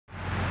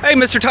Hey,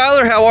 Mr.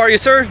 Tyler, how are you,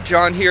 sir?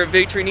 John here at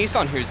Victory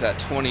Nissan. Here's that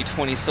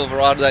 2020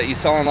 Silverado that you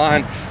saw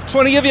online. Just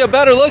want to give you a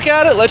better look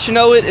at it, let you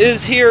know it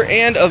is here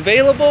and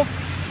available.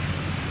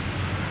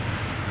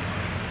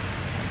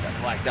 That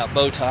blacked out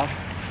bow tie.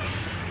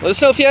 Let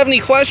us know if you have any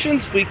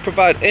questions. We can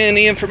provide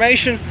any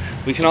information.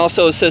 We can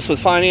also assist with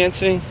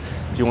financing.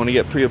 If you want to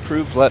get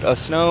pre-approved, let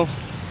us know.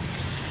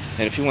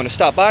 And if you want to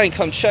stop by and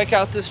come check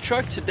out this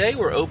truck today,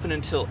 we're open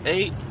until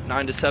 8,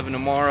 9 to 7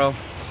 tomorrow.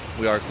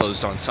 We are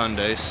closed on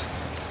Sundays.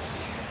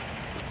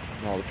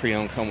 All the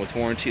pre-owned come with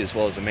warranty as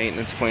well as a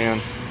maintenance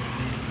plan.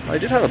 I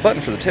did have a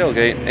button for the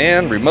tailgate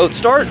and remote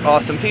start,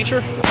 awesome feature.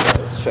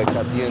 Let's check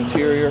out the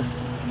interior.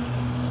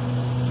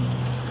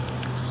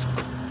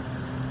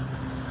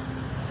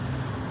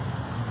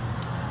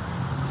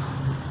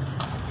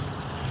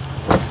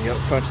 The up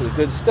front of the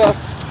good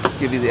stuff.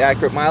 Give you the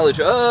accurate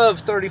mileage of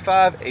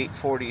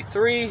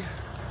 35,843.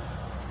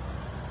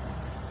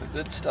 The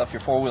good stuff, your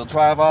four-wheel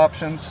drive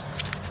options.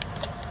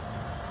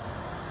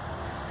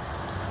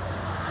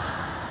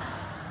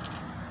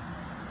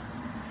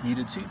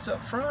 Heated seats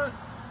up front.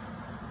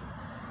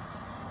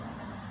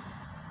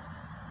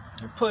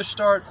 Your push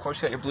start. Of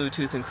course, you got your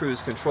Bluetooth and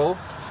cruise control.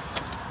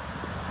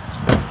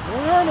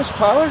 There we are, Mr.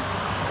 Tyler.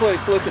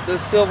 Quick look at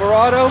this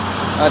Silverado.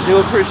 I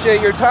do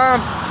appreciate your time.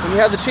 When you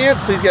have the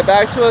chance, please get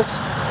back to us,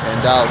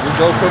 and we'll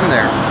go from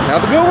there.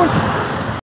 Have a good one.